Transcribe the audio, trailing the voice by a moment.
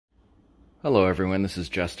Hello everyone, this is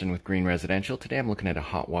Justin with Green Residential. Today I'm looking at a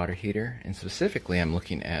hot water heater, and specifically I'm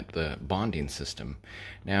looking at the bonding system.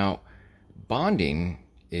 Now, bonding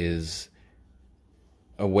is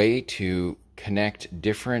a way to connect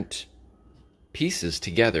different pieces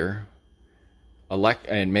together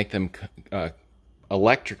and make them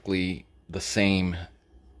electrically the same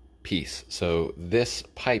piece. So this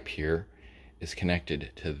pipe here is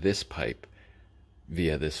connected to this pipe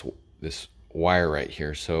via this wire right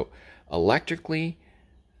here. So electrically,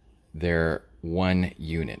 they're one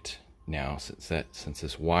unit now, since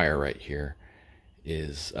this wire right here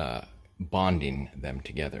is bonding them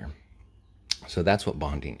together. So that's what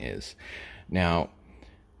bonding is. Now,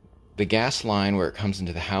 the gas line where it comes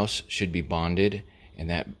into the house should be bonded, and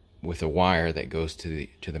that with a wire that goes to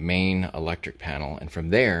the main electric panel, and from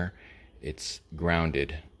there it's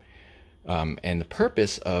grounded. And the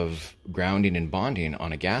purpose of grounding and bonding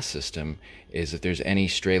on a gas system is if there's any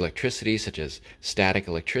stray electricity, such as static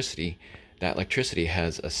electricity, that electricity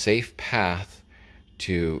has a safe path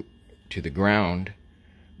to the ground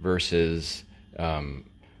versus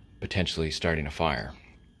potentially starting a fire.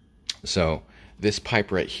 So this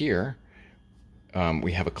pipe right here,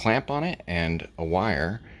 we have a clamp on it and a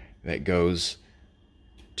wire that goes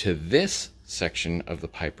to this section of the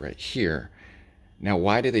pipe right here. Now,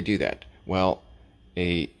 why do they do that? Well,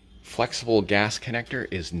 a flexible gas connector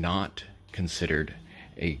is not considered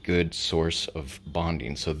a good source of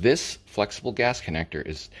bonding. So this flexible gas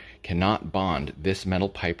connector cannot bond this metal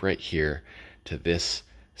pipe right here to this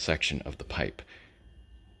section of the pipe.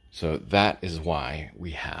 So that is why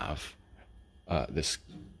we have this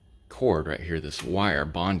cord right here, this wire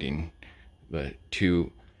bonding the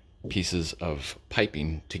two pieces of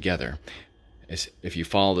piping together. If you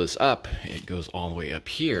follow this up, it goes all the way up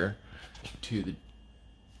here to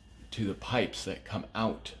the pipes that come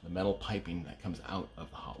out, the metal piping that comes out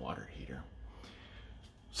of the hot water heater.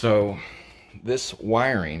 So this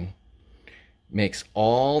wiring makes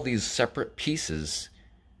all these separate pieces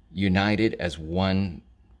united as one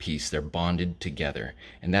piece. They're bonded together,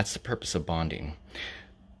 and that's the purpose of bonding.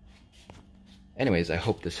 Anyways, I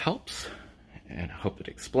hope this helps, and I hope it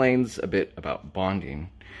explains a bit about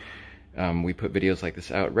bonding. We put videos like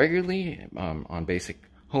this out regularly on basic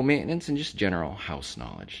home maintenance and just general house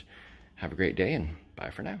knowledge. Have a great day, and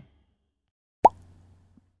bye for now.